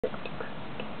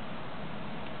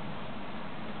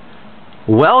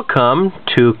Welcome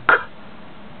to K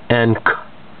and K.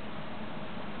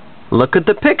 Look at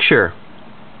the picture.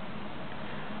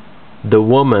 The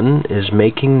woman is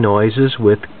making noises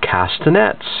with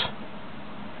castanets.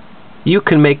 You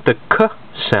can make the K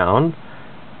sound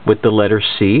with the letter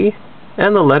C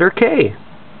and the letter K.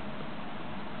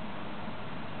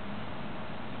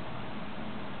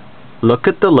 Look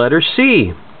at the letter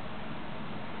C.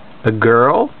 A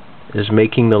girl is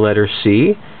making the letter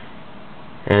C,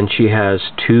 and she has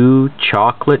 2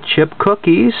 chocolate chip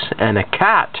cookies and a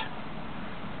cat.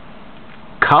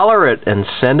 Color it and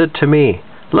send it to me.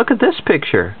 Look at this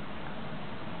picture.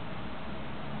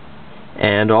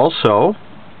 And also,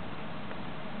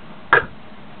 K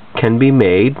can be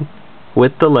made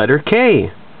with the letter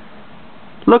K.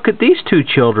 Look at these 2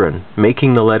 children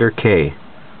making the letter K.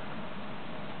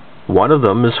 One of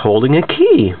them is holding a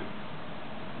key.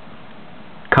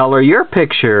 Color your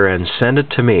picture and send it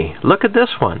to me. Look at this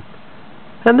one,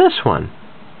 and this one,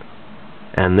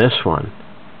 and this one.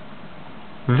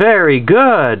 Very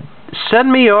good. Send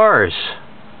me yours.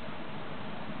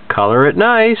 Color it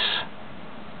nice.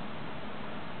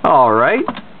 All right.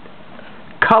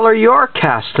 Color your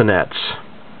castanets.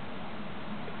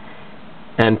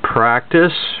 And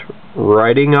practice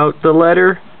writing out the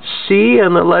letter C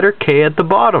and the letter K at the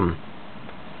bottom.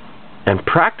 And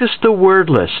practice the word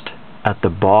list at the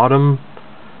bottom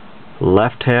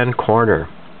left-hand corner.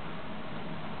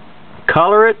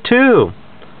 Color it too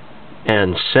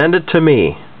and send it to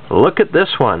me. Look at this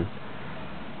one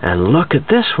and look at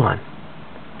this one.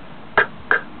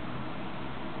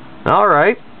 All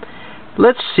right,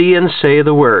 let's see and say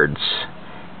the words.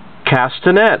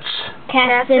 Castanets.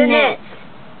 Castanets.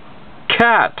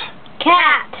 Cat.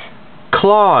 Cat.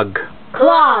 Clog.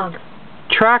 Clog.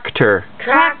 Tractor.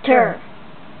 Tractor.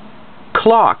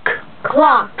 Clock.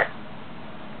 Clock.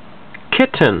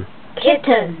 Kitten.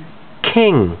 Kitten.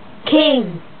 King.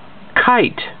 King.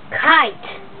 Kite.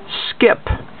 Kite. Skip.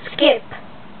 Skip.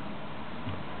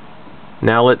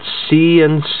 Now let's see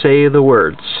and say the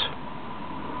words.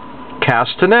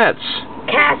 Castanets.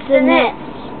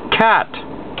 Castanets. Cat.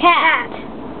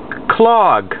 Cat.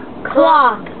 Clog.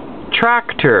 Clog.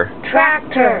 Tractor.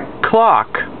 Tractor.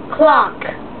 Clock. Clock.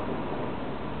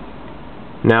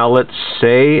 Now let's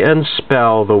say and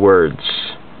spell the words.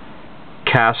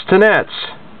 Castanets.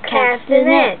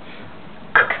 Castanets.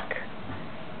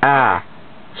 A.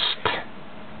 St.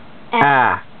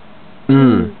 A.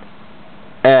 N.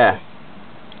 E. T. S.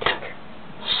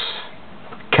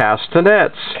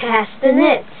 Castanets.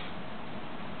 Castanets.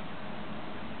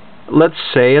 Let's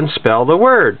say and spell the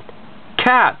word.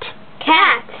 Cat.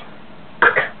 Cat. K.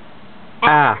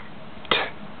 A. T.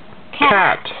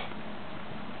 Cat.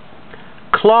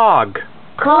 Clog.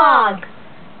 Clog.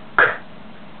 K.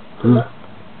 L.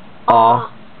 A.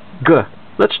 G.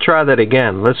 Let's try that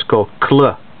again. Let's go.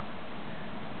 Cl.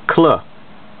 Cl.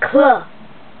 Cl.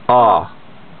 A.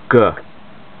 G.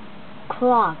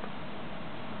 Clog.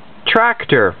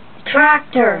 Tractor.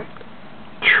 Tractor.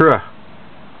 Tr.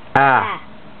 A.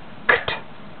 Kt.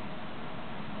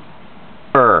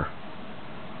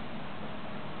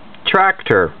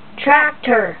 Tractor.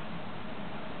 Tractor.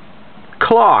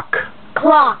 Clock.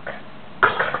 Clock. K.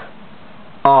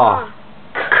 A.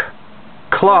 K.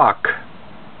 Clock.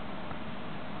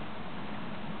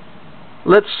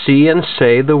 Let's see and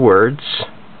say the words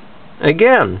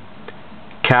again.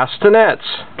 Castanets.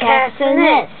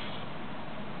 Castanets.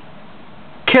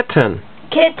 Kitten.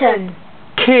 Kitten.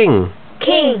 King.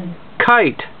 King.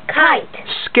 Kite. Kite.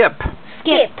 Skip.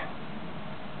 Skip.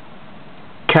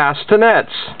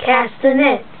 Castanets.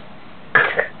 Castanets. K.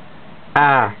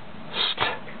 A. St.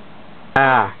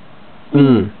 A.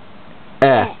 N. E.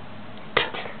 T.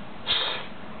 S.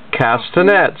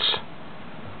 Castanets.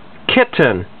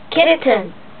 Kitten.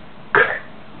 Kitten. K.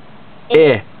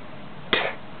 E. T.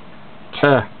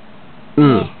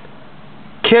 N.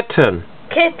 Kitten.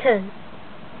 Kitten.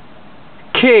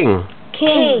 King.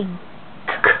 King.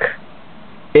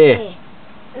 K. E.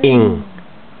 Ing.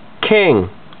 King.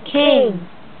 King.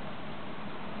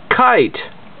 Kite.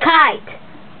 Kite.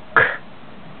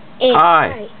 K.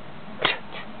 I. T.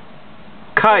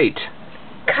 Kite.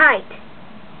 Kite.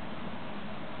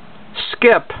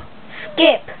 Skip.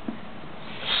 Skip. S.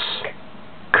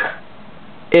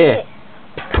 K. E.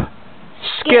 P.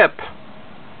 Skip.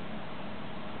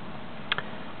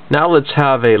 Now let's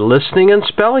have a listening and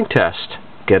spelling test.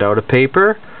 Get out a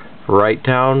paper, write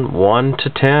down 1 to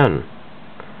 10.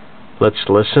 Let's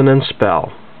listen and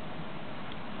spell.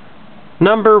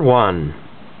 Number 1.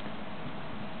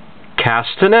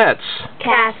 Castanets.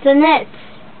 Castanets.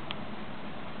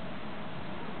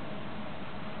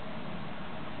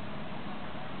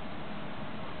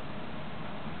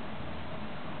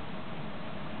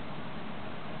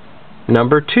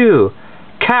 Number 2,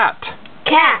 cat.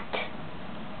 Cat.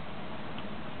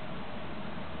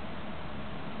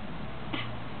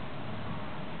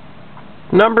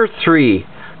 Number 3,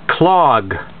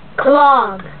 clog.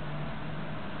 Clog.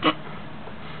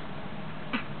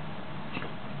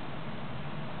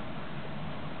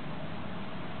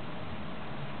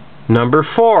 Number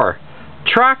 4,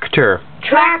 tractor.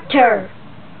 Tractor.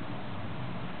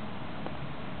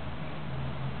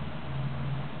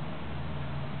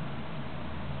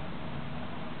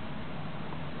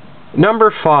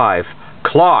 Number 5,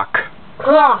 clock.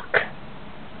 Clock.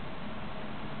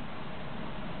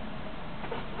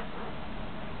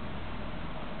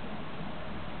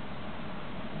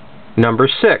 Number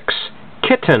 6,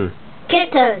 kitten.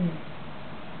 Kitten.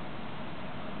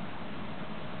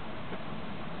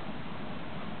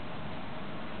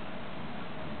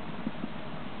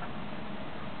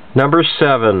 Number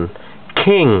 7,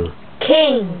 king.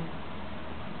 King.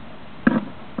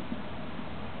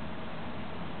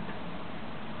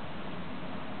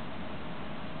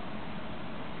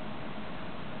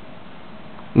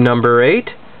 Number 8,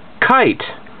 kite.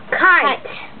 Kite.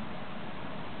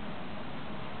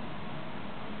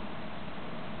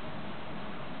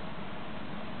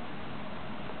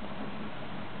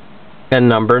 And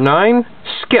number 9,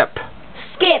 skip.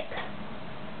 Skip.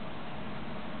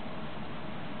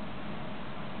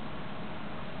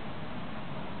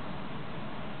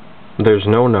 There's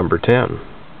no number 10.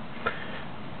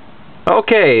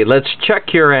 Okay, let's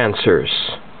check your answers.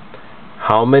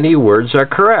 How many words are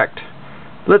correct?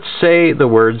 Let's say the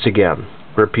words again.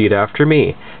 Repeat after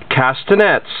me.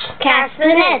 Castanets.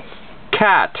 Castanets.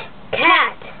 Cat.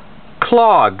 Cat.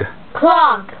 Clog.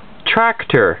 Clog.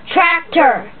 Tractor.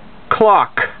 Tractor.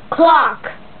 Clock. Clock.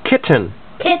 Kitten.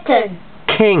 Kitten.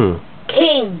 King.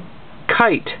 King.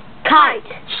 Kite. Kite.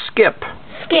 Skip.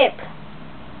 Skip.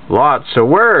 Lots of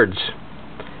words.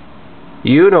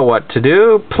 You know what to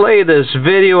do. Play this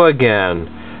video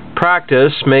again.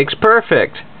 Practice makes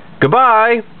perfect.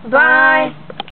 Goodbye. Bye.